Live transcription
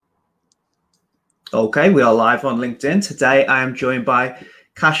Okay, we are live on LinkedIn. Today I am joined by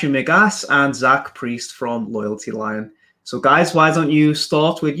Kasia Migas and Zach Priest from Loyalty Lion. So guys, why don't you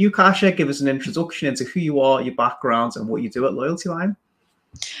start with you, Kasia? Give us an introduction into who you are, your background, and what you do at Loyalty Lion.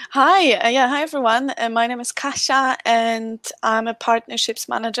 Hi, hi everyone. My name is Kasia and I'm a partnerships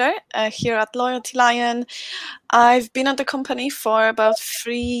manager here at Loyalty Lion. I've been at the company for about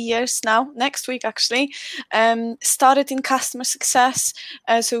 3 years now, next week actually. Started in customer success,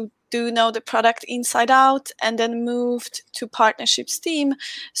 so do know the product inside out, and then moved to partnerships team.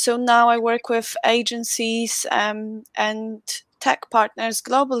 So now I work with agencies and tech partners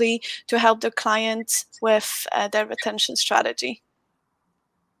globally to help the clients with their retention strategy.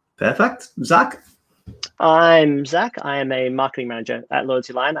 Perfect. Zach? I'm Zach. I am a marketing manager at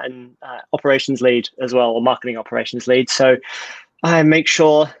Loyalty Lion and operations lead as well, or marketing operations lead. So I make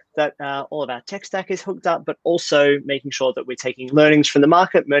sure that all of our tech stack is hooked up, but also making sure that we're taking learnings from the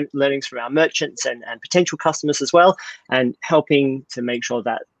market, learnings from our merchants and potential customers as well, and helping to make sure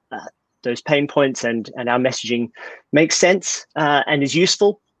that those pain points and our messaging makes sense and is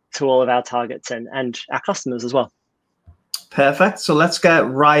useful to all of our targets and our customers as well. Perfect. So let's get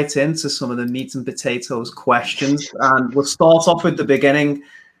right into some of the meat and potatoes questions. And we'll start off with the beginning.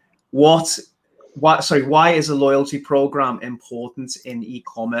 Why is a loyalty program important in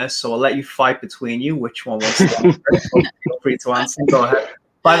e-commerce? So I'll let you fight between you. Which one wants to answer? Feel free to answer. Go ahead.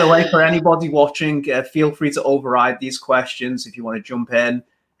 By the way, for anybody watching, feel free to override these questions if you want to jump in.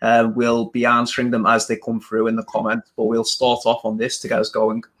 We'll be answering them as they come through in the comments, but we'll start off on this to get us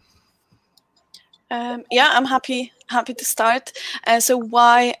going. I'm happy to start. So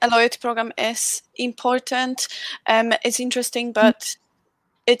why a loyalty program is important? It's interesting, but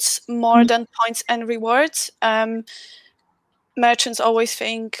it's more than points and rewards. Merchants always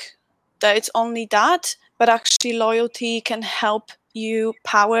think that it's only that, but actually loyalty can help you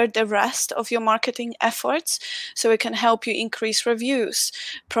power the rest of your marketing efforts. So it can help you increase reviews,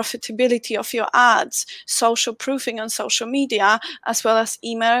 profitability of your ads, social proofing on social media, as well as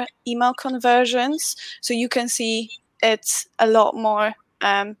email conversions. So you can see it's a lot more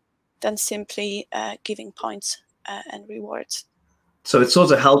than simply giving points and rewards. So it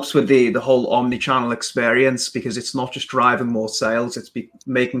sort of helps with the whole omni-channel experience, because it's not just driving more sales, it's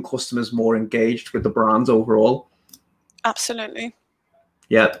making customers more engaged with the brand overall. Absolutely.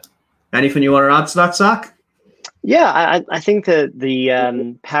 Yeah. Anything you want to add to that, Zach? Yeah, I think that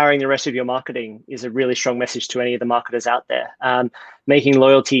the powering the rest of your marketing is a really strong message to any of the marketers out there. Making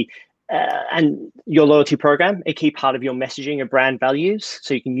loyalty and your loyalty program a key part of your messaging of brand values.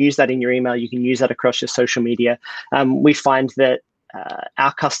 So you can use that in your email, you can use that across your social media. We find that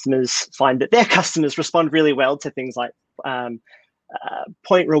our customers find that their customers respond really well to things like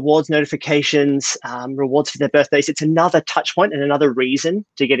point rewards notifications, rewards for their birthdays. It's another touch point and another reason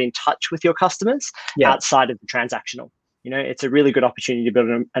to get in touch with your customers outside of the transactional. It's a really good opportunity to build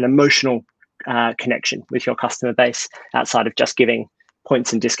an emotional connection with your customer base outside of just giving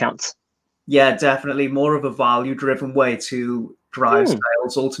points and discounts. Yeah, definitely more of a value-driven way to drive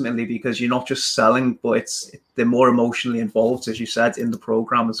sales ultimately, because you're not just selling, but they're more emotionally involved, as you said, in the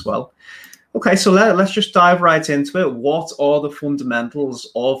program as well. Okay, so let's just dive right into it. What are the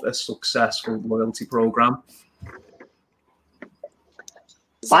fundamentals of a successful loyalty program?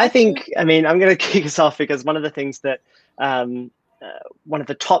 I'm going to kick us off, because one of the things that one of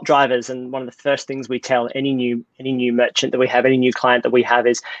the top drivers and one of the first things we tell any new merchant that we have, any new client that we have,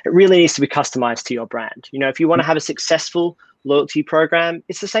 is it really needs to be customized to your brand. If you want to have a successful loyalty program,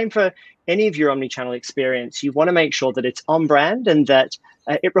 it's the same for any of your omni-channel experience. You want to make sure that it's on brand and that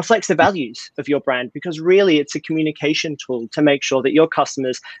it reflects the values of your brand, because really it's a communication tool to make sure that your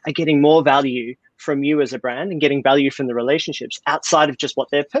customers are getting more value from you as a brand and getting value from the relationships outside of just what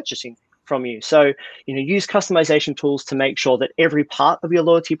they're purchasing from you. So, use customization tools to make sure that every part of your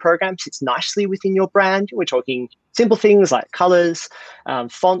loyalty program sits nicely within your brand. We're talking simple things like colors,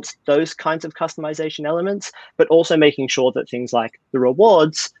 fonts, those kinds of customization elements, but also making sure that things like the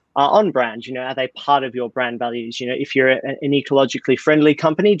rewards are on brand. Are they part of your brand values? If you're an ecologically friendly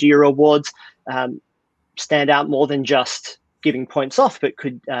company, do your rewards stand out more than just giving points off, but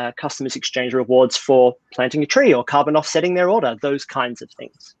could customers exchange rewards for planting a tree or carbon offsetting their order? Those kinds of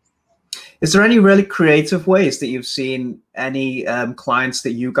things. Is there any really creative ways that you've seen any clients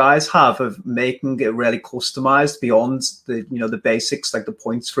that you guys have of making it really customized beyond the basics, like the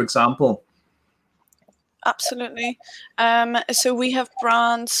points, for example? Absolutely. So we have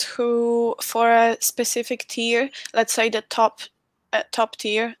brands who, for a specific tier, let's say the top top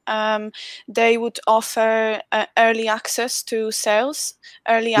tier. They would offer early access to sales,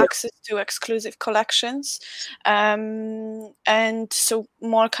 early access to exclusive collections, and so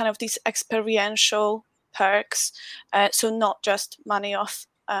more kind of these experiential perks. So not just money off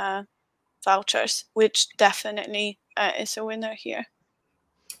vouchers, which definitely is a winner here.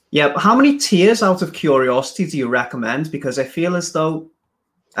 Yeah, how many tiers, out of curiosity, do you recommend? Because I feel as though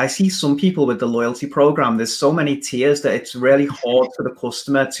I see some people with the loyalty program, there's so many tiers that it's really hard for the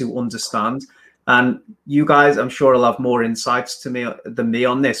customer to understand. And you guys, I'm sure, will have more insights than me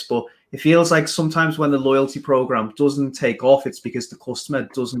on this, but it feels like sometimes when the loyalty program doesn't take off, it's because the customer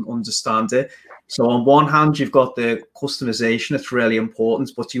doesn't understand it. So on one hand, you've got the customization, it's really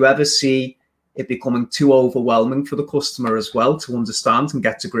important, but do you ever see it becoming too overwhelming for the customer as well to understand and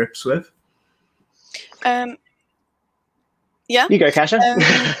get to grips with? Yeah. You go, Kasia.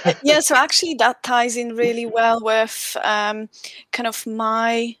 Yeah, so actually that ties in really well with kind of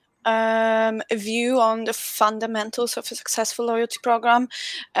my view on the fundamentals of a successful loyalty program.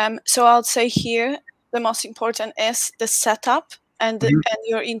 So I'll say here, the most important is the setup and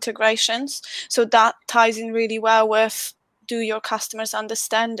your integrations. So that ties in really well with, do your customers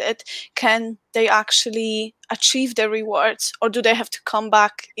understand it? Can they actually achieve the rewards, or do they have to come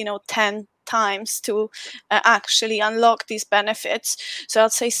back, 10 times to actually unlock these benefits? So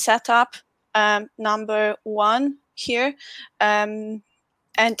I'd say setup, number one here, and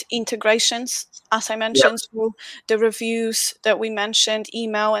integrations, as I mentioned, through the reviews that we mentioned,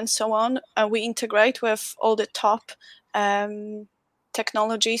 email and so on. We integrate with all the top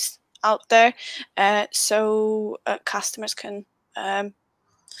technologies out there, so customers can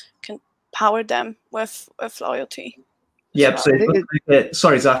power them with loyalty. Yep. So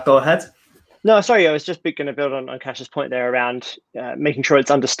sorry, Zach, go ahead. No, sorry, I was just going to build on Kasia's point there around making sure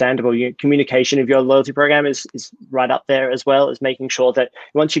it's understandable. Communication of your loyalty program is right up there, as well as making sure that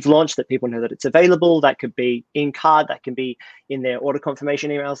once you've launched, that people know that it's available. That could be in card, that can be in their order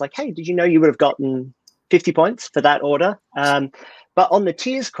confirmation emails, like, hey, did you know you would have gotten 50 points for that order? But on the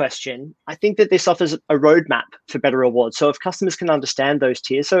tiers question, I think that this offers a roadmap for better rewards. So if customers can understand those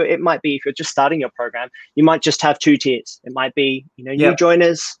tiers, so it might be, if you're just starting your program, you might just have 2 tiers. It might be, new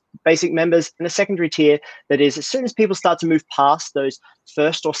joiners, basic members, and a secondary tier that is, as soon as people start to move past those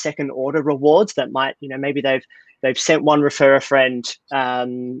first or second order rewards, that might, maybe they've sent one refer a friend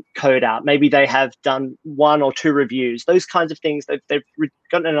code out. Maybe they have done 1 or 2 reviews. Those kinds of things. They've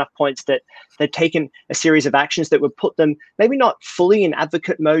gotten enough points that they've taken a series of actions that would put them maybe not fully in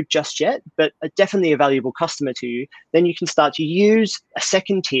advocate mode just yet, but definitely a valuable customer to you. Then you can start to use a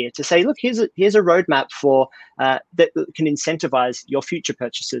second tier to say, look, here's a roadmap for that can incentivize your future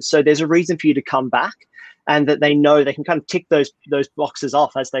purchases. So there's a reason for you to come back, and that they know they can kind of tick those boxes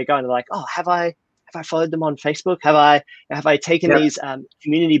off as they go, and they're like, oh, have I followed them on Facebook? Have I taken these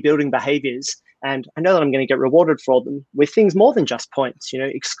community building behaviors? And I know that I'm going to get rewarded for them with things more than just points.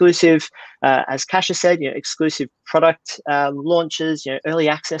 Exclusive, as Kasia said, exclusive product launches, early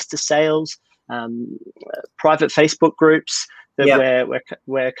access to sales, private Facebook groups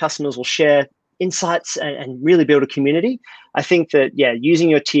where customers will share insights and really build a community. I think that using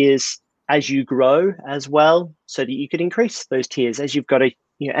your tiers as you grow as well, so that you could increase those tiers as you've got to.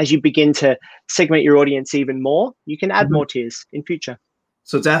 As you begin to segment your audience even more, you can add more tiers in future.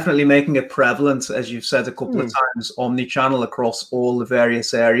 So definitely making it prevalent, as you've said a couple of times, omni-channel across all the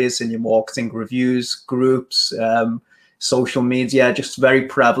various areas in your marketing, reviews, groups, social media, just very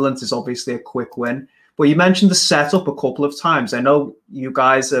prevalent is obviously a quick win. But you mentioned the setup a couple of times. I know you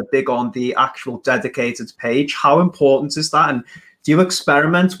guys are big on the actual dedicated page. How important is that? And do you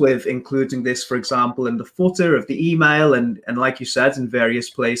experiment with including this, for example, in the footer of the email and like you said, in various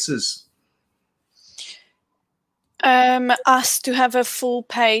places? Us to have a full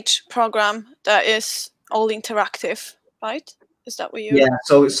page program that is all interactive, right? Is that what you? Yeah.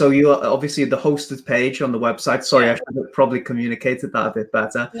 So you obviously the hosted page on the website. Sorry, I should have probably communicated that a bit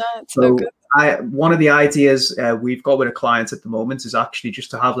better. No, it's so good. One of the ideas we've got with a client at the moment is actually just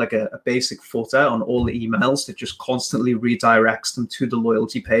to have like a basic footer on all the emails that just constantly redirects them to the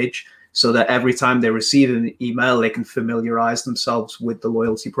loyalty page, so that every time they receive an email, they can familiarize themselves with the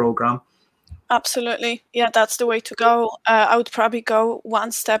loyalty program. Absolutely. Yeah, that's the way to go. I would probably go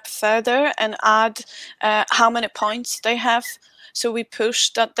one step further and add how many points they have. So we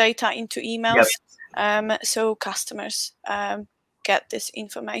push that data into emails, so customers get this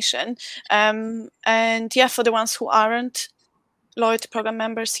information. And for the ones who aren't loyalty program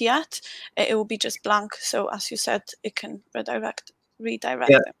members yet, it will be just blank. So as you said, it can redirect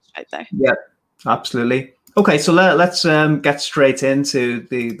them right there. Yeah, absolutely. Okay, so let's get straight into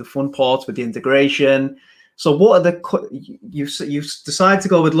the fun part with the integration. So what are you decide to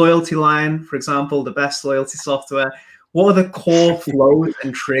go with Loyalty Lion, for example, the best loyalty software. What are the core flows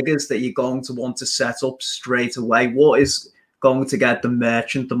and triggers that you're going to want to set up straight away? What is going to get the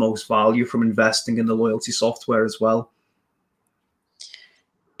merchant the most value from investing in the loyalty software as well?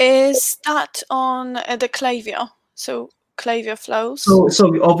 Is that on the Klaviyo? So Klaviyo flows?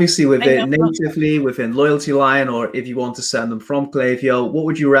 So obviously natively within Loyalty Lion, or if you want to send them from Klaviyo, what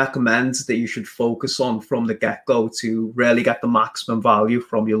would you recommend that you should focus on from the get-go to really get the maximum value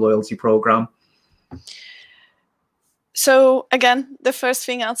from your loyalty program? So again, the first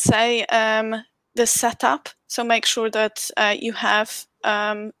thing I'd say, the setup. So make sure that you have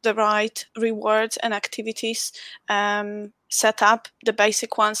the right rewards and activities set up, the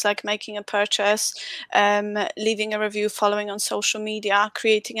basic ones like making a purchase, leaving a review, following on social media,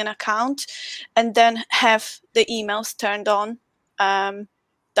 creating an account, and then have the emails turned on. That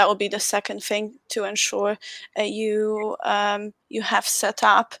will be the second thing to ensure you have set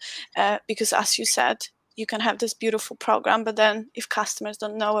up, because as you said, you can have this beautiful program, but then if customers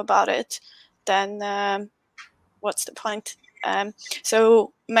don't know about it, then what's the point?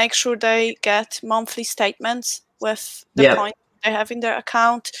 So make sure they get monthly statements with the points they have in their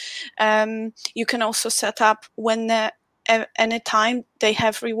account. You can also set up when anytime they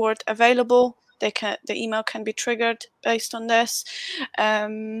have reward available, the email can be triggered based on this,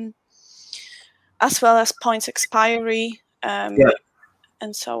 as well as points expiry, and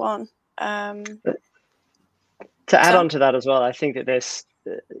so on. To add on to that as well, I think that there's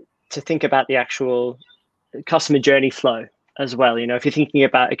to think about the actual customer journey flow as well. You know, if you're thinking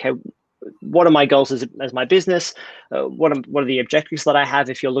about, okay, what are my goals as my business? What are the objectives that I have?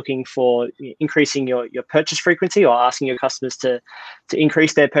 If you're looking for increasing your purchase frequency or asking your customers to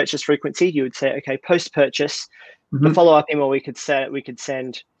increase their purchase frequency, you would say, okay, post-purchase, the follow-up email we could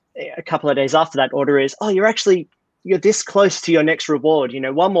send a couple of days after that order is, oh, you're this close to your next reward. You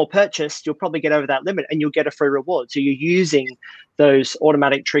know, one more purchase, you'll probably get over that limit and you'll get a free reward. So you're using those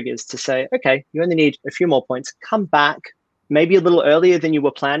automatic triggers to say, okay, you only need a few more points, come back maybe a little earlier than you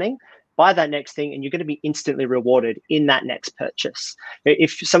were planning, buy that next thing, and you're going to be instantly rewarded in that next purchase.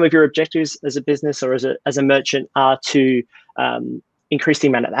 If some of your objectives as a business or as a merchant are to increase the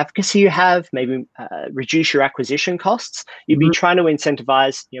amount of advocacy you have, maybe reduce your acquisition costs, you'd be trying to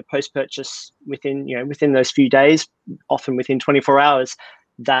incentivize, post-purchase within those few days, often within 24 hours,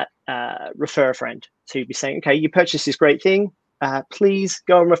 that refer a friend. So you'd be saying, okay, you purchased this great thing, please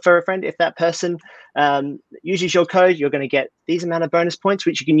go and refer a friend. If that person uses your code, you're going to get these amount of bonus points,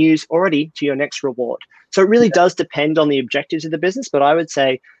 which you can use already to your next reward. So it really does depend on the objectives of the business, but I would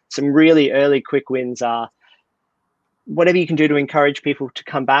say some really early quick wins are whatever you can do to encourage people to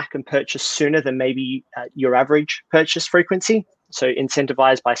come back and purchase sooner than maybe your average purchase frequency. So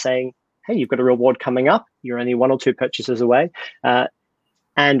incentivize by saying, hey, you've got a reward coming up. You're only 1 or 2 purchases away.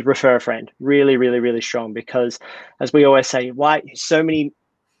 And refer a friend. Really, really, really strong, because as we always say, why so many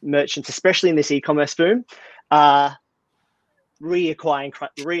merchants, especially in this e-commerce boom, are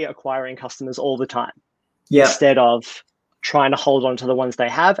reacquiring customers all the time. Instead of trying to hold on to the ones they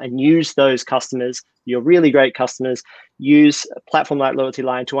have and use those customers, your really great customers, use a platform like Loyalty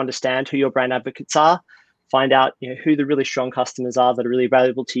Lion to understand who your brand advocates are, find out who the really strong customers are that are really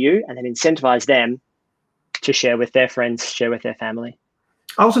valuable to you, and then incentivize them to share with their friends, share with their family.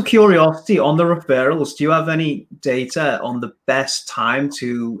 Out of curiosity, on the referrals, do you have any data on the best time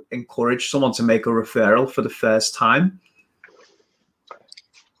to encourage someone to make a referral for the first time?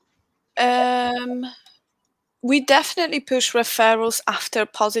 We definitely push referrals after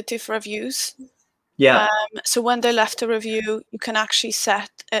positive reviews. So when they left a review, you can actually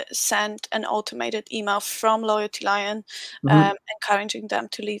send an automated email from Loyalty Lion encouraging them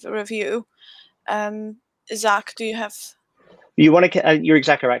to leave a review. Zach, do you have... You want to, you're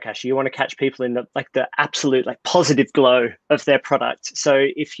exactly right, Kasia. You want to catch people in the absolute positive glow of their product. So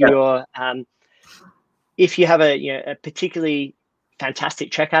if you're, if you have a particularly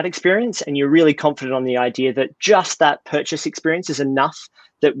fantastic checkout experience and you're really confident on the idea that just that purchase experience is enough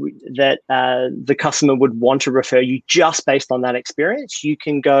that the customer would want to refer you just based on that experience, you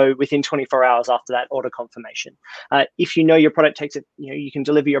can go within 24 hours after that order confirmation. If you know your product takes it, you can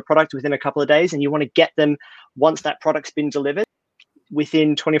deliver your product within a couple of days, and you want to get them once that product's been delivered,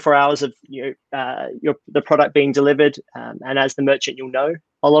 within 24 hours of the product being delivered, and as the merchant, you'll know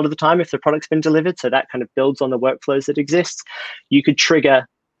a lot of the time if the product's been delivered. So that kind of builds on the workflows that exist. You could trigger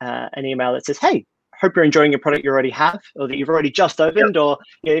an email that says, "Hey, hope you're enjoying your product you already have, or that you've already just opened, or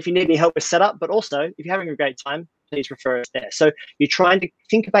if you need any help with setup. But also, if you're having a great time, please refer us there." So you're trying to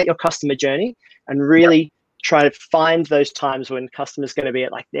think about your customer journey and really try to find those times when customers are going to be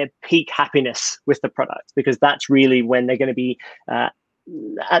at like their peak happiness with the product, because that's really when they're going to be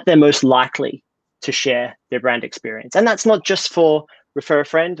at their most likely to share their brand experience. And that's not just for refer a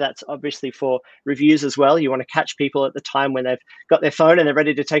friend, that's obviously for reviews as well. You want to catch people at the time when they've got their phone and they're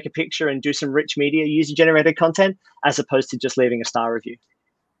ready to take a picture and do some rich media user-generated content, as opposed to just leaving a star review.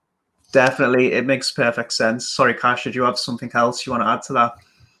 Definitely, it makes perfect sense. Sorry, Kasia, do you have something else you want to add to that?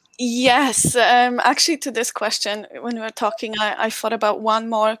 Yes, actually to this question, when we were talking, I thought about one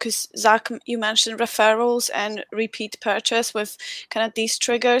more, because Zach, you mentioned referrals and repeat purchase with kind of these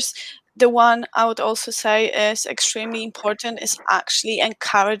triggers. The one I would also say is extremely important is actually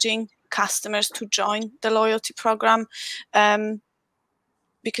encouraging customers to join the loyalty program,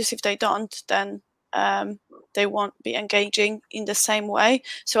 because if they don't, then they won't be engaging in the same way.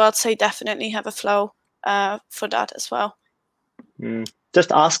 So I'd say definitely have a flow for that as well.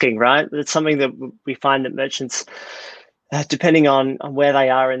 Just asking, right? It's something that we find that merchants, depending on where they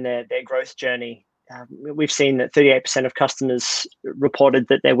are in their growth journey, we've seen that 38% of customers reported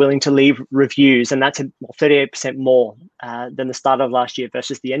that they're willing to leave reviews, and that's 38% more than the start of last year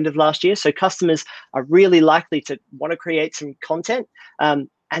versus the end of last year. So customers are really likely to want to create some content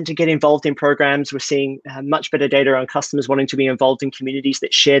and to get involved in programs. We're seeing much better data on customers wanting to be involved in communities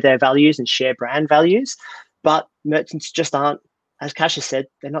that share their values and share brand values, but merchants just aren't. As Kasia said,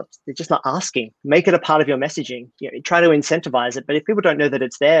 they're just not asking. Make it a part of your messaging. Try to incentivize it. But if people don't know that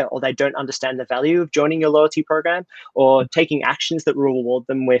it's there, or they don't understand the value of joining your loyalty program or taking actions that will reward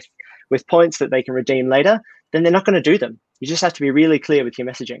them with points that they can redeem later, then they're not going to do them. You just have to be really clear with your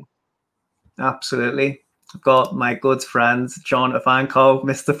messaging. Absolutely. I've got my good friend, John Ivanko,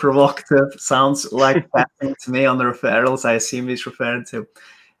 Mr. Provocative. Sounds like betting to me on the referrals I assume he's referring to.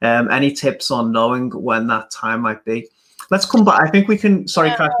 Any tips on knowing when that time might be? Let's come back. I think we can,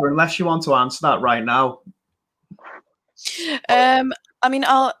 sorry, Kasia, unless you want to answer that right now. I mean,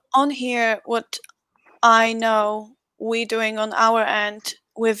 on here, what I know we're doing on our end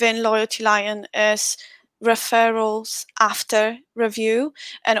within Loyalty Lion is referrals after review,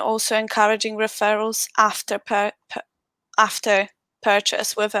 and also encouraging referrals after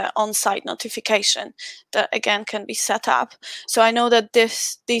purchase with an on-site notification that again can be set up. So I know that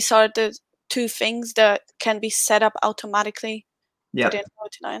these are the two things that can be set up automatically within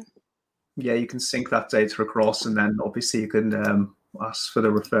Loyalty Lion. Yeah, you can sync that data across, and then obviously you can ask for the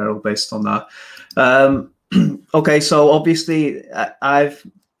referral based on that. Okay, so obviously I've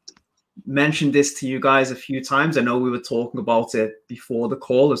mentioned this to you guys a few times. I know we were talking about it before the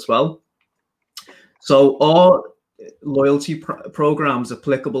call as well. So are loyalty programs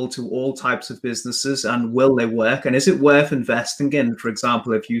applicable to all types of businesses, and will they work? And is it worth investing in? For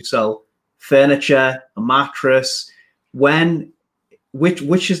example, if you sell furniture, a mattress,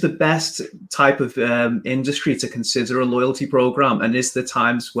 which is the best type of industry to consider a loyalty program, and is there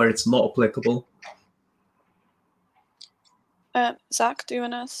times where it's not applicable? Zach, do you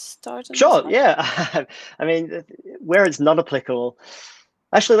want to start? Sure. Yeah. I mean, where it's not applicable.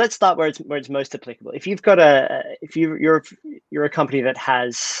 Actually, let's start where it's most applicable. If you've got you're a company that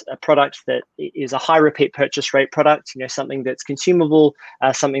has a product that is a high repeat purchase rate product, something that's consumable,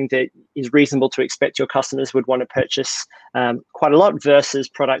 something that is reasonable to expect your customers would want to purchase quite a lot, versus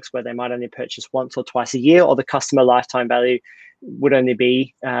products where they might only purchase once or twice a year, or the customer lifetime value would only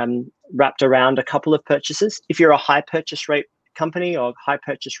be wrapped around a couple of purchases. If you're a high purchase rate company or high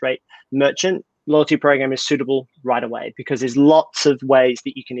purchase rate merchant, loyalty program is suitable right away, because there's lots of ways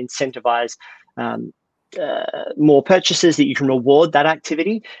that you can incentivize more purchases, that you can reward that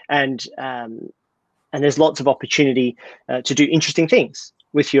activity, and there's lots of opportunity to do interesting things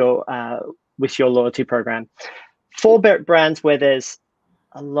with your loyalty program. For brands where there's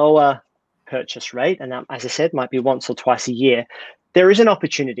a lower purchase rate, and that, as I said, might be once or twice a year, there is an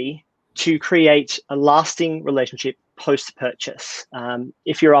opportunity to create a lasting relationship post-purchase.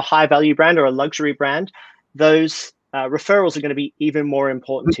 If you're a high-value brand or a luxury brand, those referrals are going to be even more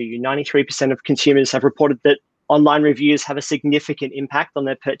important to you. 93% of consumers have reported that online reviews have a significant impact on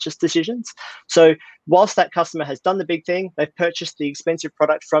their purchase decisions. So whilst that customer has done the big thing, they've purchased the expensive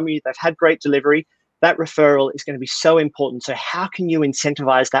product from you, they've had great delivery, that referral is going to be so important. So how can you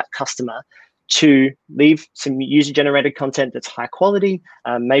incentivize that customer to leave some user-generated content that's high quality,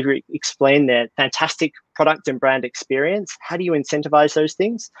 maybe explain their fantastic product and brand experience? How do you incentivize those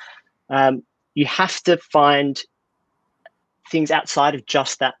things? You have to find things outside of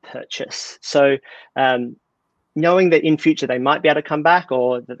just that purchase. So knowing that in future they might be able to come back,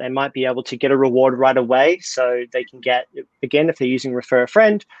 or that they might be able to get a reward right away, so they can get, again, if they're using refer a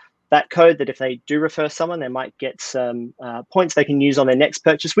friend, that code that if they do refer someone, they might get some points they can use on their next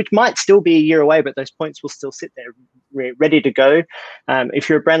purchase, which might still be a year away, but those points will still sit there ready to go. If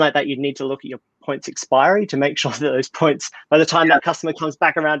you're a brand like that, you'd need to look at your points expiry to make sure that those points, by the time that customer comes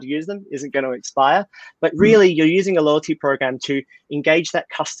back around to use them, isn't going to expire. But really, you're using a loyalty program to engage that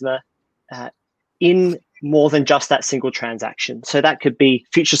customer in more than just that single transaction. So that could be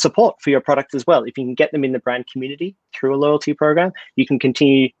future support for your product as well. If you can get them in the brand community through a loyalty program, you can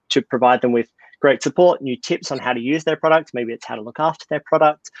continue to provide them with great support, new tips on how to use their product. Maybe it's how to look after their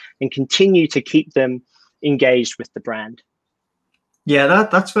product, and continue to keep them engaged with the brand. Yeah,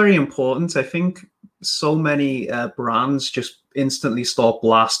 that's very important. I think so many brands just instantly start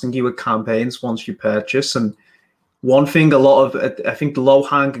blasting you with campaigns once you purchase. And one thing I think the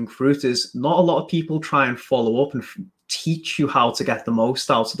low-hanging fruit is not a lot of people try and follow up and teach you how to get the most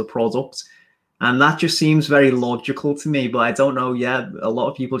out of the product. And that just seems very logical to me, but I don't know. Yeah, a lot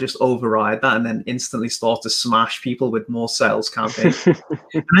of people just override that and then instantly start to smash people with more sales campaigns.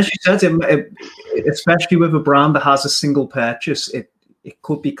 And as you said, especially with a brand that has a single purchase, it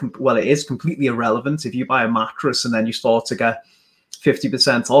could be, well, it is completely irrelevant. If you buy a mattress and then you start to get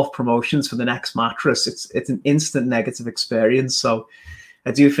 50% off promotions for the next mattress, it's an instant negative experience. So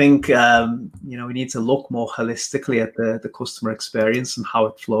I do think we need to look more holistically at the customer experience and how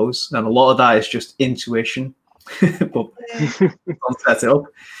it flows, and a lot of that is just intuition. But don't set it up.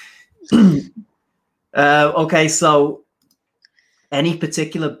 Okay, so any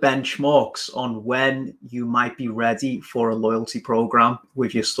particular benchmarks on when you might be ready for a loyalty program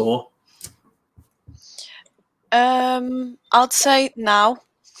with your store? I'd say now.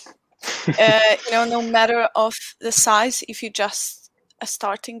 No matter of the size, if you just a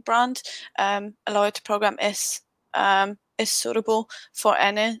starting brand, a loyalty program is suitable for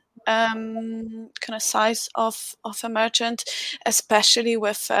any kind of size of a merchant, especially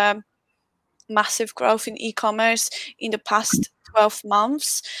with massive growth in e-commerce in the past 12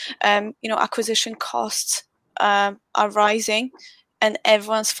 months. Acquisition costs are rising, and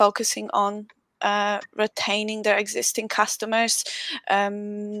everyone's focusing on retaining their existing customers.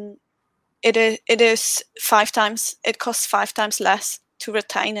 It costs 5 times less to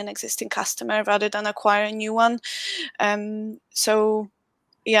retain an existing customer rather than acquire a new one. So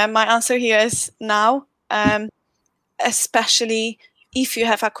yeah, my answer here is now, especially if you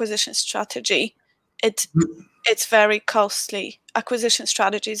have acquisition strategy. It's very costly. Acquisition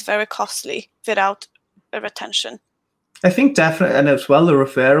strategy is very costly without a retention. I think definitely, and as well, the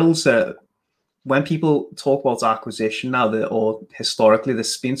referrals. When people talk about acquisition now, or historically,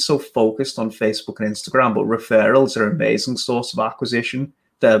 this has been so focused on Facebook and Instagram, but referrals are an amazing source of acquisition.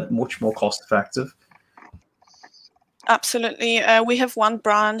 They're much more cost effective. Absolutely. We have one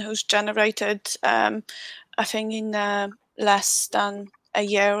brand who's generated, I think in less than a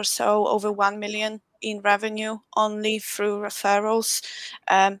year or so, over 1 million in revenue only through referrals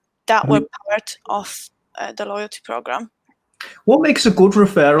that were part of the loyalty program. What makes a good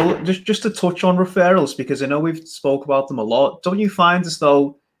referral? Just to touch on referrals, because I know we've spoke about them a lot. Don't you find as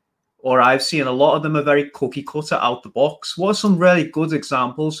though, or I've seen a lot of them are very cookie cutter out the box? What are some really good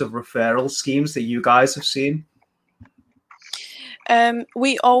examples of referral schemes that you guys have seen?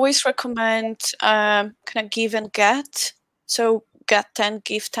 We always recommend kind of give and get. So get 10,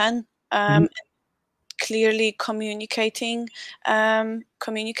 give 10. Clearly communicating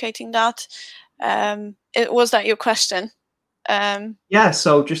that. Was that your question? Yeah,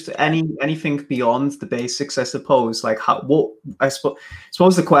 so just anything beyond the basics, I suppose. Like I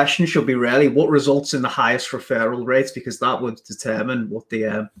suppose the question should be really what results in the highest referral rates, because that would determine what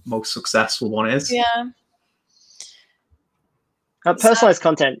the most successful one is. Yeah. Personalized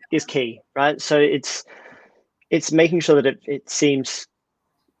content is key, right? So it's making sure that it seems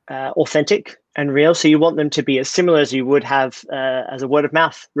authentic and real. So you want them to be as similar as you would have as a word of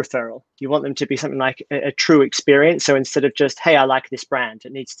mouth referral. You want them to be something like a true experience. So instead of just, hey, I like this brand,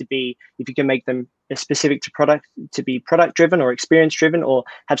 it needs to be, if you can make them specific to product, to be product driven or experience driven, or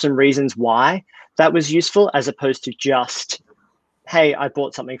have some reasons why that was useful, as opposed to just, hey, I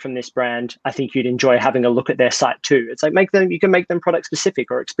bought something from this brand, I think you'd enjoy having a look at their site too. It's like you can make them product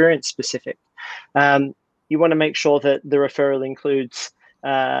specific or experience specific. You want to make sure that the referral includes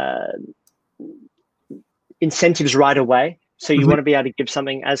incentives right away. So you want to be able to give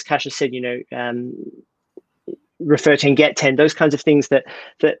something, as Kasia said, refer 10, get 10, those kinds of things that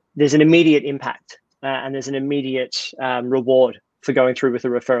there's an immediate impact and there's an immediate reward for going through with a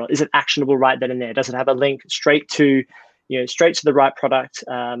referral. Is it actionable right then and there? Does it have a link straight to the right product?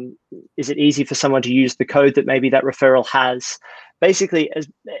 Is it easy for someone to use the code that maybe that referral has? Basically,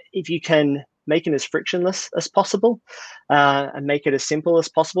 if you can make it as frictionless as possible, and make it as simple as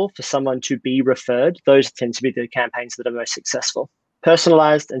possible for someone to be referred. Those tend to be the campaigns that are most successful.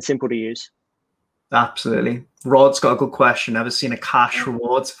 Personalized and simple to use. Absolutely. Rod's got a good question. Ever seen a cash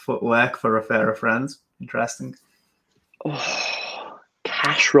reward work for refer a friend? Interesting. Oh,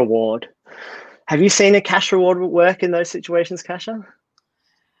 cash reward. Have you seen a cash reward work in those situations, Kasia?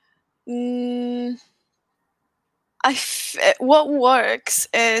 What works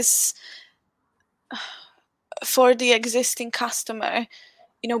is for the existing customer,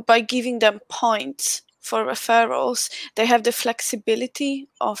 by giving them points for referrals, they have the flexibility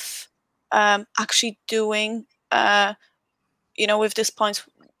of actually doing, with these points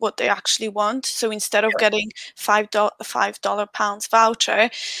what they actually want. So instead of getting £5 voucher,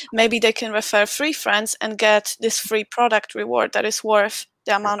 maybe they can refer 3 friends and get this free product reward that is worth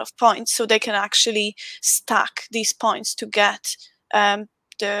the amount of points. So they can actually stack these points to get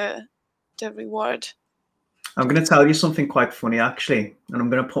the reward. I'm going to tell you something quite funny, actually, and I'm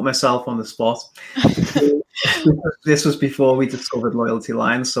going to put myself on the spot. This was before we discovered Loyalty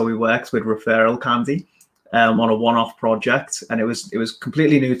Lion, so we worked with Referral Candy on a one-off project, and it was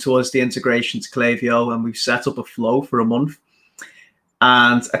completely new to us, the integration to Klaviyo, and we set up a flow for a month,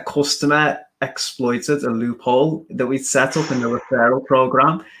 and a customer exploited a loophole that we'd set up in the referral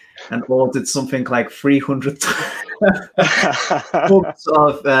program and ordered something like 300 books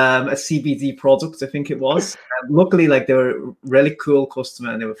of a CBD product, I think it was. Luckily, they were a really cool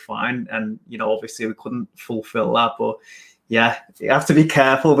customer and they were fine. And, obviously we couldn't fulfill that. But yeah, you have to be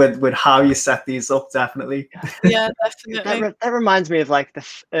careful with how you set these up, definitely. Yeah, definitely. That reminds me of the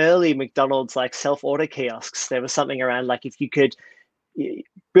early McDonald's self-order kiosks. There was something around if you could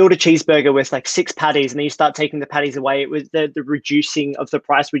build a cheeseburger with 6 patties and then you start taking the patties away, it was the reducing of the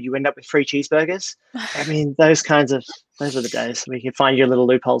price where you end up with 3 cheeseburgers. I mean, those are the days. We can find your little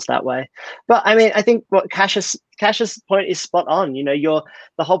loopholes that way. But I mean, I think what Kasia's point is spot on. The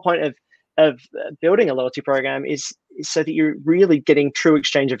whole point of building a loyalty program is so that you're really getting true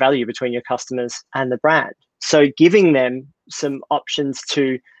exchange of value between your customers and the brand. So giving them some options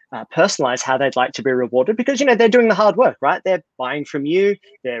to personalize how they'd like to be rewarded, because they're doing the hard work, right? They're buying from you,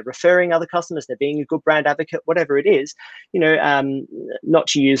 they're referring other customers, they're being a good brand advocate, whatever it is. Not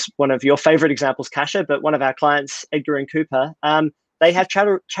to use one of your favorite examples, Kasia, but one of our clients, Edgar and Cooper, they have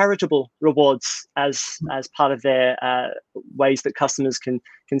charitable rewards as part of their ways that customers can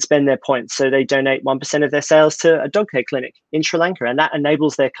spend their points. So they donate 1% of their sales to a dog care clinic in Sri Lanka, and that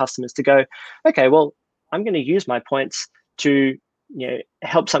enables their customers to go, okay, well, I'm going to use my points to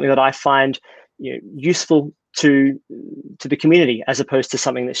help something that I find useful to the community, as opposed to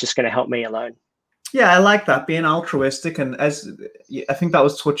something that's just going to help me alone. Yeah, I like that, being altruistic, and as I think that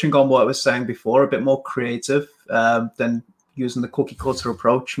was touching on what I was saying before, a bit more creative than using the cookie cutter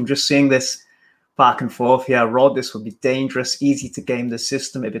approach. I'm just seeing this back and forth here. Rod, this would be dangerous, easy to game the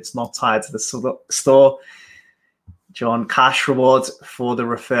system if it's not tied to the store. John, cash rewards for the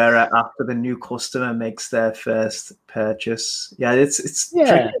referrer after the new customer makes their first purchase. Yeah, it's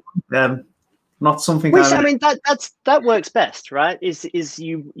tricky. Not something. I mean, that works best, right? Is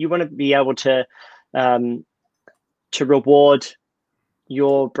you want to be able to reward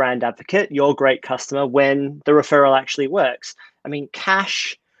your brand advocate, your great customer, when the referral actually works. I mean,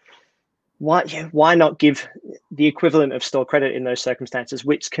 cash. Why not give the equivalent of store credit in those circumstances,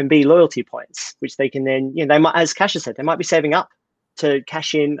 which can be loyalty points, which they can then, they might, as Kasia said, they might be saving up to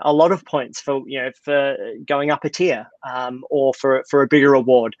cash in a lot of points for going up a tier, or for a bigger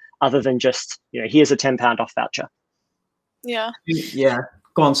reward, other than just, here's a £10 off voucher. Yeah. Yeah.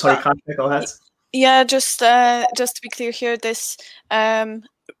 Go on. Sorry, Kasia, go ahead. Yeah, just to be clear here, this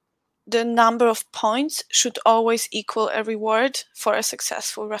the number of points should always equal a reward for a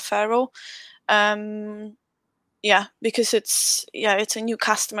successful referral. Because it's a new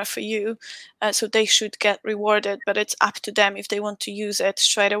customer for you, so they should get rewarded, but it's up to them if they want to use it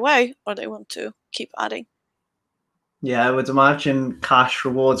straight away or they want to keep adding. Yeah, I would imagine cash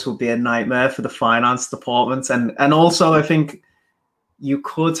rewards will be a nightmare for the finance department, and also I think you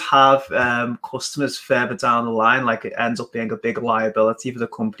could have customers further down the line, it ends up being a big liability for the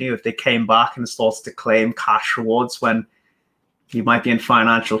company if they came back and started to claim cash rewards when you might be in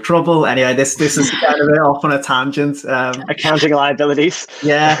financial trouble. Anyway, this is kind of off on a tangent. Accounting liabilities.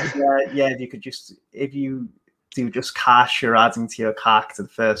 Yeah. If you do just cash, you're adding to your CAC to the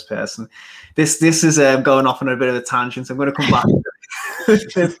first person. This is going off on a bit of a tangent. I'm going to come back to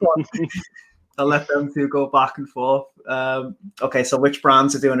this one. I'll let them two go back and forth. Okay, so which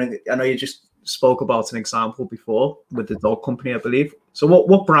brands are doing it? I know you just spoke about an example before with the dog company, I believe. So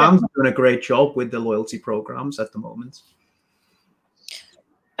what brands are doing a great job with the loyalty programs at the moment?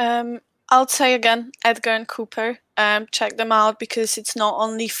 I'll say again, Edgar and Cooper. Check them out because it's not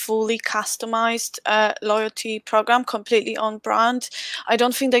only fully customized loyalty program, completely on brand. I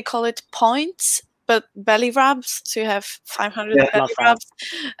don't think they call it points, but belly rubs. So you have 500 belly rubs,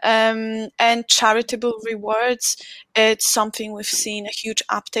 and charitable rewards. It's something we've seen a huge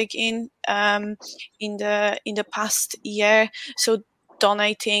uptake in the past year. So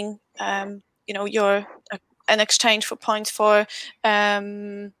donating, your an exchange for points for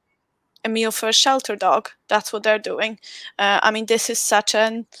a meal for a shelter dog. That's what they're doing.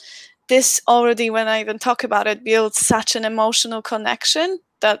 This already, when I even talk about it, builds such an emotional connection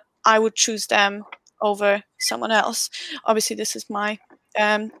that I would choose them over someone else. Obviously, this is my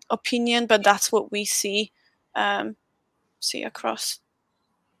opinion, but that's what we see across.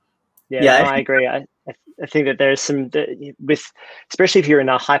 Yeah, no, I agree. I think that there's especially if you're in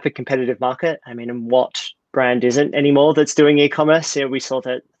a hyper-competitive market. I mean, and what brand isn't anymore that's doing e-commerce? We saw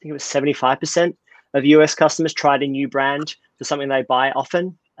that I think it was 75% of US customers tried a new brand for something they buy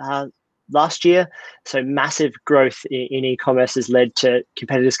often last year. So massive growth in e-commerce has led to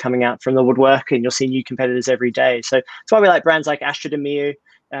competitors coming out from the woodwork, and you'll see new competitors every day. So that's why we like brands like Astra de Mio,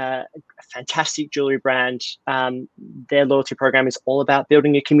 a fantastic jewelry brand. Their loyalty program is all about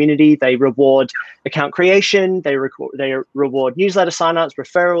building a community. They reward account creation. They reward newsletter signups,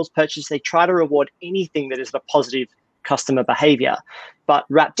 referrals, purchases. They try to reward anything that is a positive customer behavior. But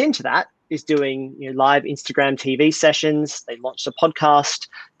wrapped into that is doing live Instagram TV sessions. They launched a podcast.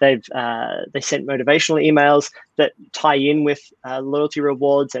 They sent motivational emails that tie in with loyalty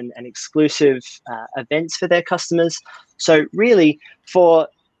rewards and exclusive events for their customers. So really, for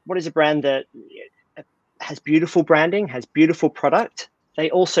what is a brand that has beautiful branding, has beautiful product, they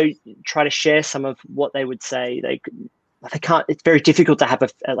also try to share some of what they would say they can't. It's very difficult to have a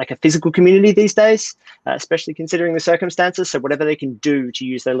physical community these days, especially considering the circumstances. So whatever they can do to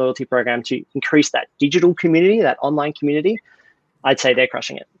use their loyalty program to increase that digital community, that online community, I'd say they're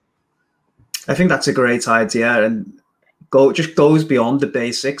crushing it. I think that's a great idea, and just goes beyond the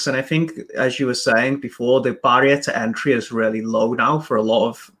basics. And I think, as you were saying before, the barrier to entry is really low now for a lot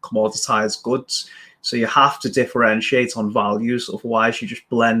of commoditized goods. So you have to differentiate on values, otherwise you just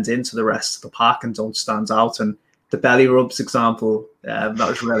blend into the rest of the pack and don't stand out. And the belly rubs example, that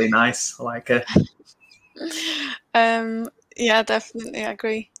was really nice. I like it. Yeah, definitely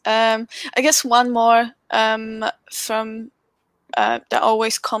agree. I guess one more from that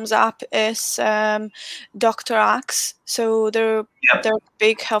always comes up is Dr. Axe. So they're a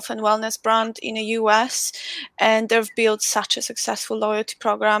big health and wellness brand in the US, and they've built such a successful loyalty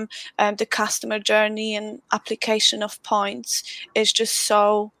program. The customer journey and application of points is just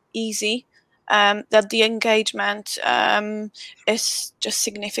so easy that the engagement is just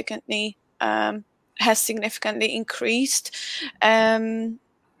has significantly increased. They're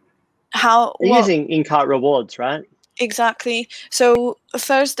using in-cart rewards, right? Exactly. So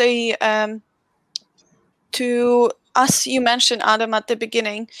first, as you mentioned, Adam, at the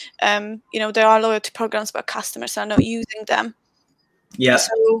beginning, there are loyalty programs, but customers are not using them. Yeah.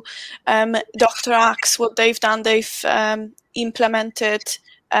 So Dr. Axe, what they've done, they've implemented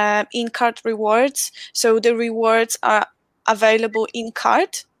in-cart rewards. So the rewards are available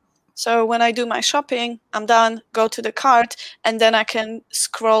in-cart. So when I do my shopping, I'm done, go to the cart, and then I can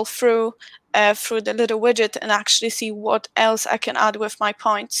scroll through the little widget and actually see what else I can add with my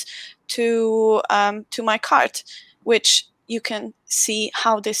points to my cart, which you can see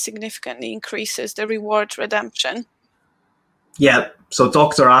how this significantly increases the reward redemption. Yeah, so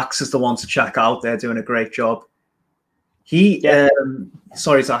Dr. Axe is the one to check out. They're doing a great job.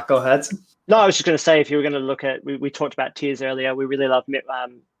 Sorry, Zach, go ahead. No, I was just going to say, if you were going to look at, we talked about tiers earlier. We really love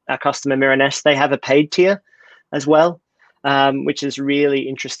our customer Miraness. They have a paid tier as well, which is really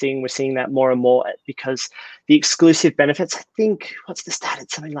interesting. We're seeing that more and more because the exclusive benefits, I think, what's the stat?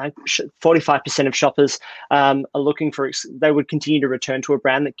 It's something like 45% of shoppers are looking for, they would continue to return to a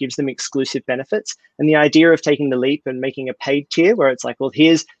brand that gives them exclusive benefits. And the idea of taking the leap and making a paid tier where it's like, well,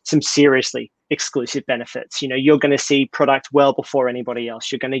 here's some seriously exclusive benefits. You're going to see product well before anybody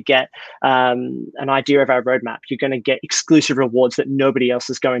else. You're going to get an idea of our roadmap. You're going to get exclusive rewards that nobody else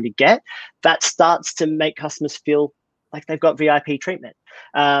is going to get. That starts to make customers feel like they've got VIP treatment.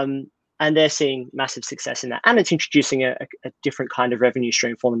 And they're seeing massive success in that. And it's introducing a different kind of revenue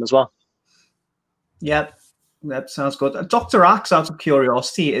stream for them as well. Yep, that sounds good. Dr. Axe, out of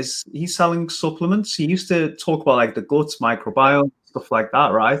curiosity, he's selling supplements? He used to talk about like the gut microbiome, stuff like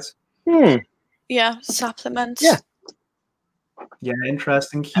that, right? Yeah, supplements. Yeah,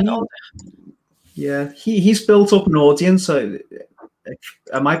 interesting. He's built up an audience. So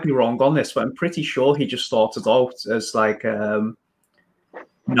I might be wrong on this, but I'm pretty sure he just started out as like,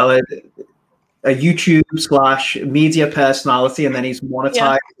 a YouTube / media personality, and then he's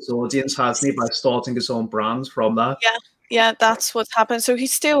monetized his audience, hasn't he, by starting his own brands from that? Yeah, that's what happened. So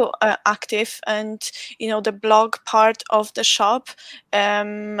he's still active, and the blog part of the shop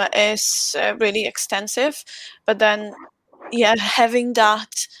is really extensive. But then, having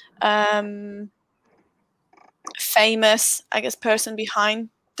that famous, I guess, person behind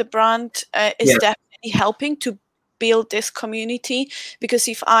the brand is definitely helping to build this community. Because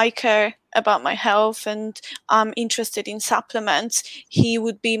if I care about my health and I'm interested in supplements, he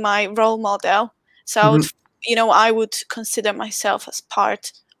would be my role model. So I would consider myself as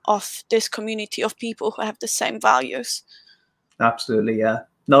part of this community of people who have the same values. Absolutely, yeah.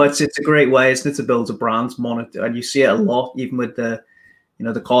 No, it's a great way, isn't it, to build a brand, and you see it a lot, even with the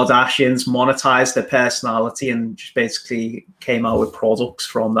Kardashians monetized their personality and just basically came out with products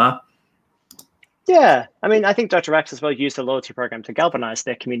from that. Yeah, I mean, I think Dr. Axe as well used a loyalty program to galvanize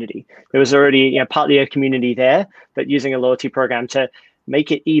their community. There was already, partly a community there, but using a loyalty program to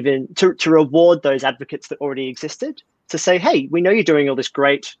make it even to reward those advocates that already existed, to say, hey, we know you're doing all this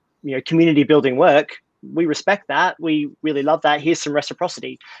great, community building work. We respect that. We really love that. Here's some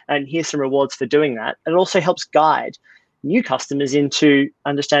reciprocity, and here's some rewards for doing that. And it also helps guide new customers into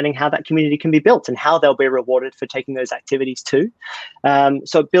understanding how that community can be built and how they'll be rewarded for taking those activities too.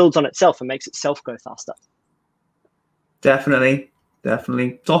 So it builds on itself and makes itself go faster. Definitely.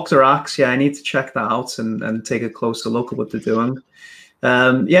 Dr. Axe, I need to check that out and take a closer look at what they're doing.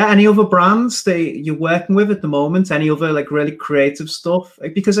 Any other brands that you're working with at the moment? Any other really creative stuff?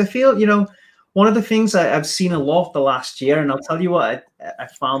 Because I feel, one of the things I've seen a lot the last year, and I'll tell you what I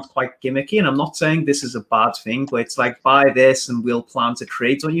found quite gimmicky, and I'm not saying this is a bad thing, but it's like, buy this and we'll plant a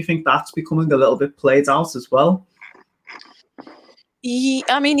tree. Don't you think that's becoming a little bit played out as well?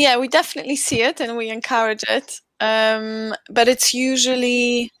 I mean, we definitely see it and we encourage it. But it's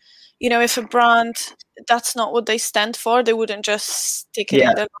usually, if a brand, that's not what they stand for, they wouldn't just stick it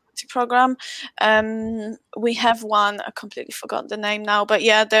in their loyalty program. We have one, I completely forgot the name now, but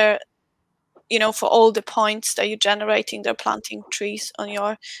they're, for all the points that you're generating, they're planting trees on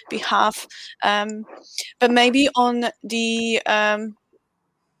your behalf. But maybe on the kind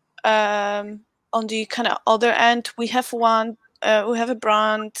of other end, we have one. We have a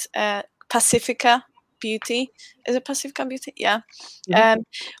brand, Pacifica Beauty. Is it Pacifica Beauty? Yeah.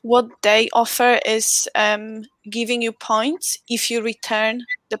 What they offer is giving you points if you return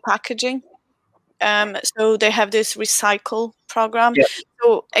the packaging. So they have this recycle program.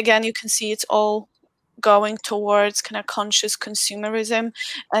 So again, you can see it's all going towards kind of conscious consumerism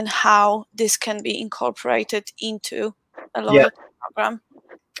and how this can be incorporated into a loyalty program.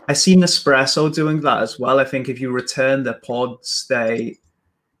 I seen Nespresso doing that as well. I think if you return the pods, I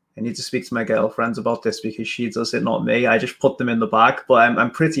need to speak to my girlfriend about this because she does it, not me. I just put them in the bag, but I'm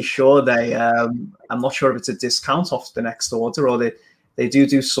pretty sure I'm not sure if it's a discount off the next order, or they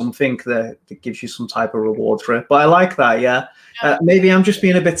do something that gives you some type of reward for it. But I like that, maybe I'm just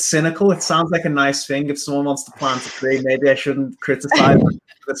being a bit cynical. It sounds like a nice thing. If someone wants to plant a tree, maybe I shouldn't criticize it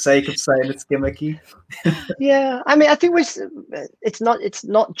for the sake of saying it's gimmicky. I mean, I think it's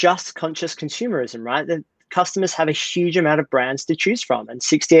not just conscious consumerism, right? The customers have a huge amount of brands to choose from, and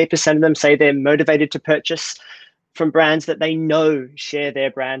 68% of them say they're motivated to purchase from brands that they know share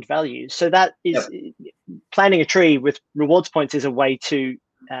their brand values. So that is planting a tree with rewards points is a way to,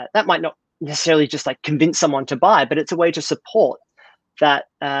 that might not necessarily just convince someone to buy, but it's a way to support that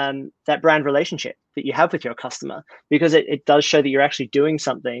brand relationship that you have with your customer, because it does show that you're actually doing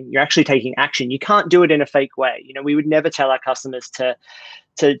something, you're actually taking action. You can't do it in a fake way. We would never tell our customers to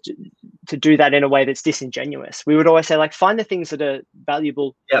do that in a way that's disingenuous. We would always say, find the things that are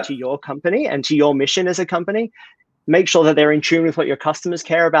valuable to your company and to your mission as a company. Make sure that they're in tune with what your customers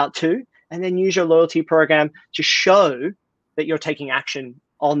care about too, and then use your loyalty program to show that you're taking action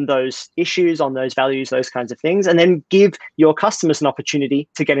on those issues, on those values, those kinds of things, and then give your customers an opportunity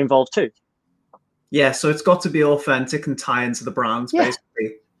to get involved too. Yeah, so it's got to be authentic and tie into the brands,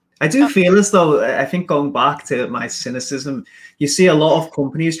 basically. I do feel as though, I think going back to my cynicism, you see a lot of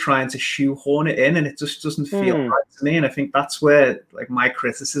companies trying to shoehorn it in, and it just doesn't feel right to me. And I think that's where my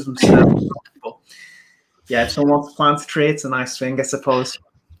criticism stems from. If someone wants to plant a tree, it's a nice thing, I suppose.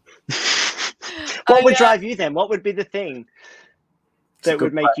 What would drive you then? What would be the thing that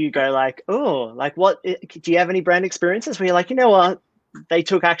would make you go what? Do you have any brand experiences where you're you know what? They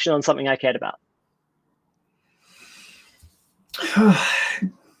took action on something I cared about.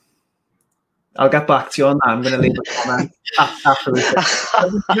 I'll get back to you on that. I'm going to leave a comment after this. It's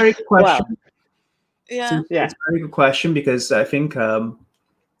a very good question. Wow. It's a very good question, because I think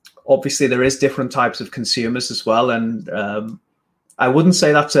obviously there is different types of consumers as well, and I wouldn't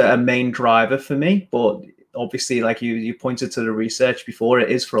say that's a main driver for me, but obviously, like you pointed to the research before, it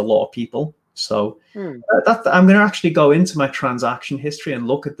is for a lot of people. So I'm going to actually go into my transaction history and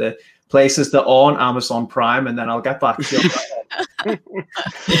look at the places that aren't Amazon Prime, and then I'll get back to you.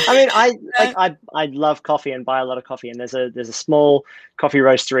 I mean, I love coffee and buy a lot of coffee, and there's a small coffee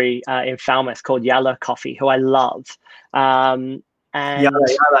roastery in Falmouth called Yalla Coffee, who I love. And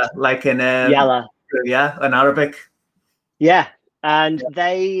Yalla, like in Yalla, in Arabic. Yeah, and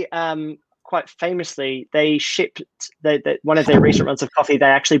they quite famously they shipped one of their recent runs of coffee. They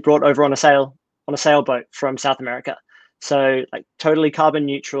actually brought over on a sailboat from South America. So like totally carbon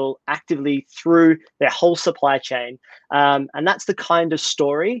neutral, actively through their whole supply chain. And that's the kind of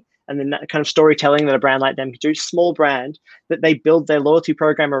story and then that kind of storytelling that a brand like them can do, small brand, that they build their loyalty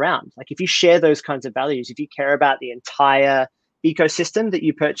program around. Like if you share those kinds of values, if you care about the entire ecosystem that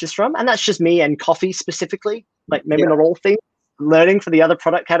you purchase from, and that's just me and coffee specifically, like maybe not all things, learning for the other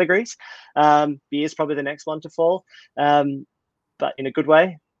product categories. Beer is probably the next one to fall, but in a good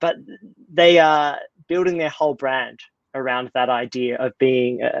way. But they are building their whole brand around that idea of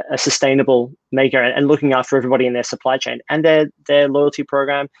being a sustainable maker and looking after everybody in their supply chain. And their loyalty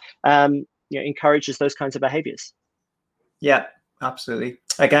program encourages those kinds of behaviors. Yeah, absolutely.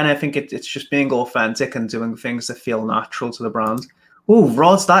 Again, I think it's just being authentic and doing things that feel natural to the brand. Oh,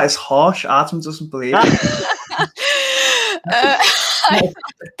 Rod, that is harsh. Adam doesn't believe it.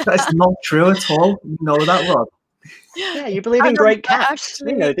 That's not true at all. You know that, Rod? Yeah, you believe in great caps.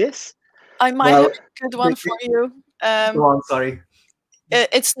 You know this. I might have a good one for you. Go on, sorry.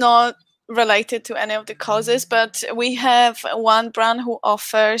 It's not related to any of the causes, but we have one brand who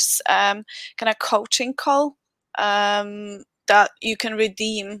offers kind of coaching call that you can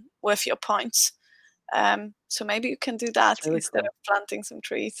redeem with your points. So maybe you can do that instead of planting some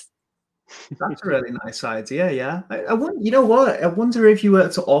trees. That's a really nice idea. Yeah, I wonder, you know what? I wonder if you were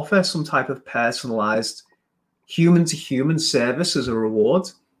to offer some type of personalized human-to-human service as a reward.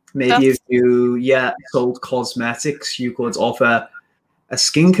 Maybe if you sold cosmetics, you could offer a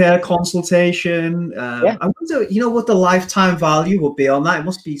skincare consultation. I wonder, you know, what the lifetime value would be on that. It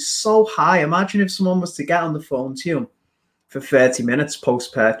must be so high. Imagine if someone was to get on the phone to you for 30 minutes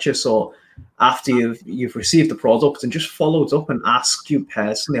post-purchase or after you've received the product and just followed up and asked you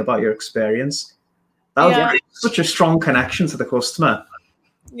personally about your experience. That would be such a strong connection to the customer.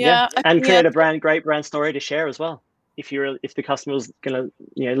 Yeah. And create a great brand story to share as well. If the customer's going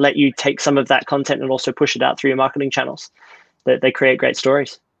to let you take some of that content and also push it out through your marketing channels, that they create great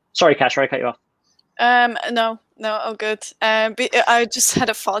stories. Sorry, Kasia, I cut you off. No, all good. I just had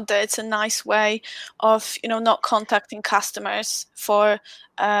a thought that it's a nice way of not contacting customers for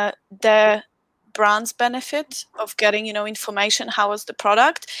their brand's benefit of getting information, how was the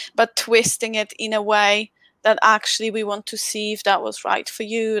product, but twisting it in a way that actually we want to see if that was right for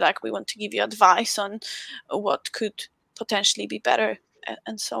you. Like we want to give you advice on what could potentially be better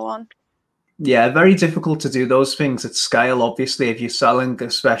and so on. Yeah, very difficult to do those things at scale. Obviously, if you're selling,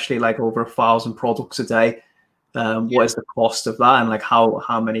 especially like over 1,000 products a day, what is the cost of that? And like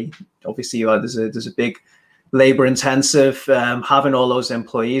how many? Obviously, there's a big labor intensive having all those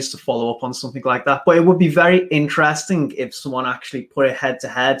employees to follow up on something like that. But it would be very interesting if someone actually put it head to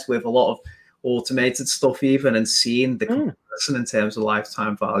head with a lot of automated stuff even and seeing the comparison in terms of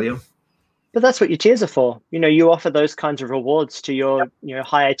lifetime value. But that's what your tiers are for. You offer those kinds of rewards to your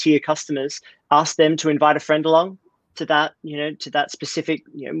higher tier customers. Ask them to invite a friend along to that, to that specific,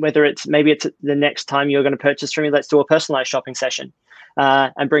 whether it's the next time you're going to purchase from you, let's do a personalized shopping session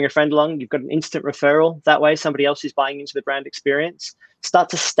and bring a friend along. You've got an instant referral. That way somebody else is buying into the brand experience. Start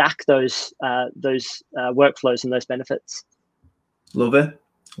to stack those workflows and those benefits. Love it.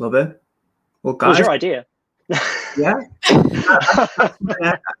 Well, guys, what was your idea? Yeah.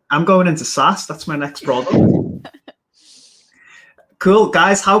 I'm going into SaaS. That's my next product. Cool.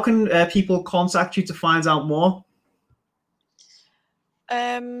 Guys, how can people contact you to find out more?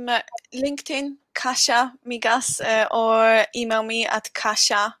 LinkedIn, Kasia Migas, or email me at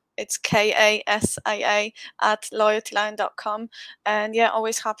Kasia. It's Kasia at loyaltylion.com. And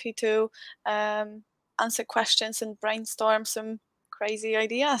always happy to answer questions and brainstorm some crazy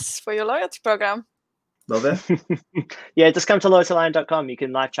ideas for your loyalty program. Love it. Just come to loyaltylion.com. You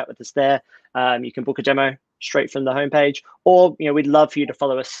can live chat with us there. You can book a demo straight from the homepage, or we'd love for you to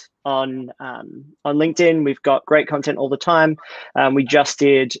follow us on LinkedIn. We've got great content all the time. We just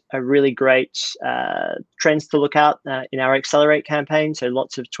did a really great trends to look out in our Accelerate campaign. So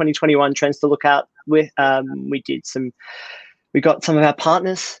lots of 2021 trends to look out with. We got some of our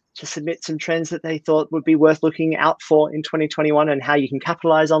partners to submit some trends that they thought would be worth looking out for in 2021 and how you can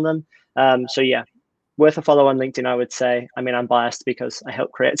capitalize on them. worth a follow on LinkedIn, I would say. I mean, I'm biased because I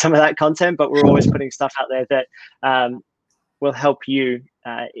help create some of that content, but we're always putting stuff out there that will help you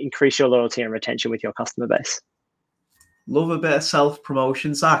increase your loyalty and retention with your customer base. Love a bit of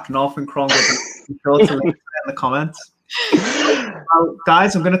self-promotion, Zach. Northern Crongle. Be sure to link it in the comments. Well,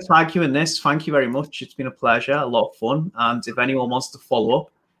 guys, I'm going to tag you in this. Thank you very much. It's been a pleasure, a lot of fun. And if anyone wants to follow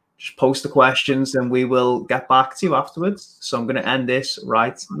up, just post the questions and we will get back to you afterwards. So I'm going to end this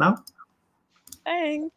right now. Thanks.